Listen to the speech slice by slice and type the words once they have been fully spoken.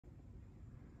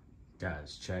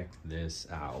Guys, check this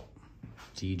out.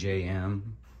 DJM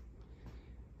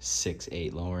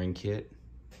 6.8 lowering kit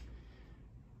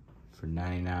for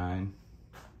 99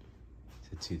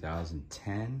 to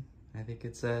 2010, I think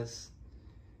it says.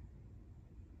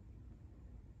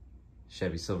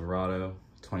 Chevy Silverado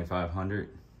 2500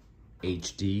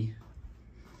 HD.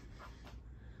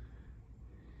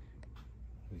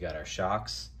 We got our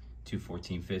shocks, two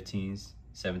 1415s,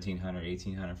 1700,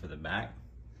 1800 for the back.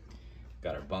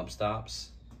 Got our bump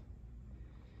stops,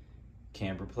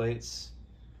 camber plates.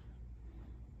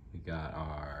 We got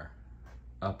our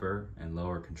upper and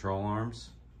lower control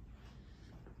arms,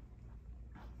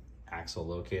 axle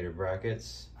locator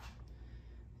brackets,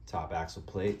 top axle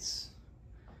plates.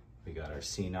 We got our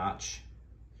C-notch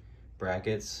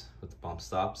brackets with the bump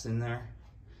stops in there,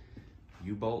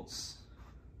 U-bolts.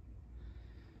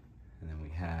 And then we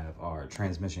have our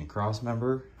transmission cross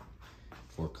member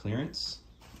for clearance.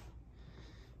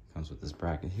 Comes with this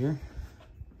bracket here.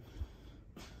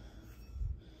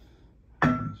 It's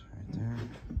right there.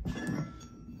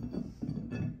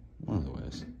 One of the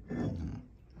ways.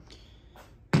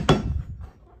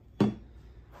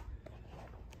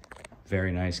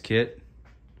 Very nice kit.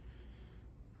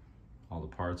 All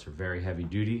the parts are very heavy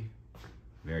duty,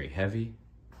 very heavy.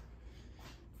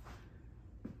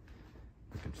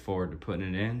 Looking forward to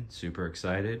putting it in, super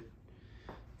excited.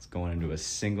 It's going into a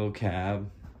single cab,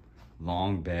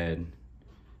 long bed,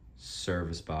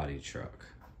 service body truck.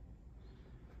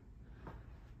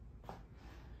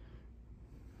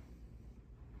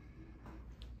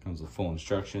 Comes with full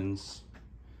instructions,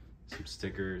 some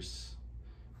stickers,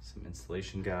 some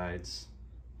installation guides.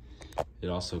 It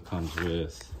also comes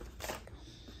with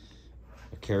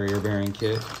a carrier bearing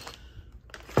kit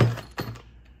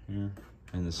here.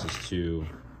 And this is to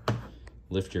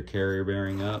lift your carrier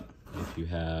bearing up if you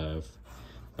have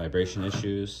vibration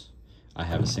issues. I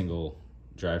have a single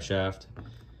drive shaft,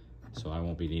 so I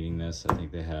won't be needing this. I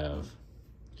think they have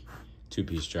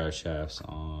two-piece drive shafts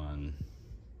on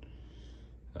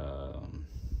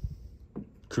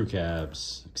crew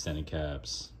cabs, extended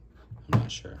cabs. I'm not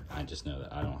sure. I just know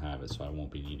that I don't have it, so I won't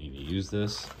be needing to use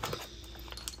this.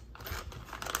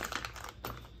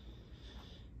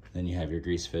 Then you have your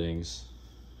grease fittings.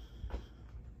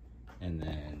 And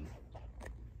then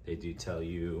they do tell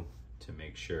you to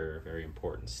make sure, a very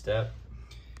important step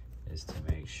is to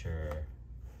make sure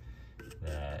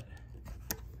that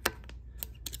you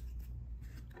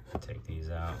take these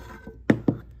out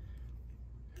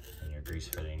and your grease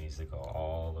fitting needs to go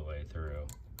all the way through.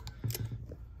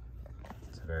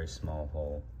 It's a very small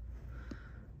hole. You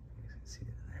can see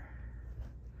it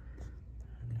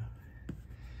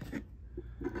in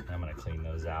there. I'm gonna clean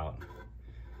those out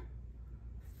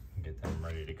and get them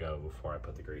ready to go before I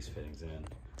put the grease fittings in.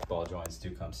 Ball joints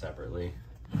do come separately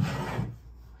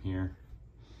here.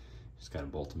 Just gotta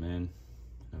bolt them in,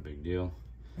 no big deal.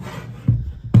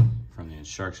 From the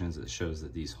instructions, it shows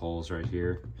that these holes right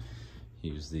here,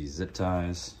 use these zip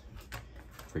ties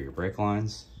for your brake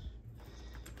lines.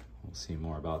 We'll see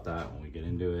more about that when we get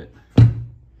into it.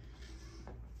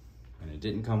 And it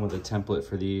didn't come with a template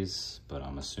for these, but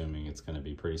I'm assuming it's gonna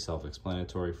be pretty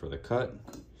self-explanatory for the cut.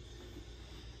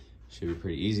 Should be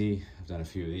pretty easy. I've done a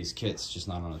few of these kits, just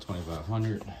not on a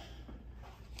 2500. But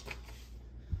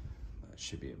it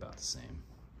should be about the same.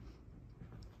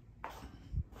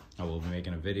 I will be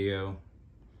making a video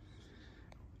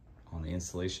on the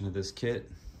installation of this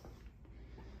kit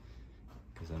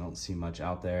because I don't see much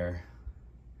out there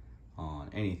on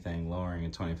anything lowering a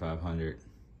 2500,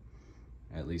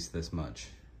 at least this much.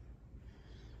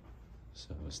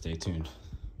 So stay tuned.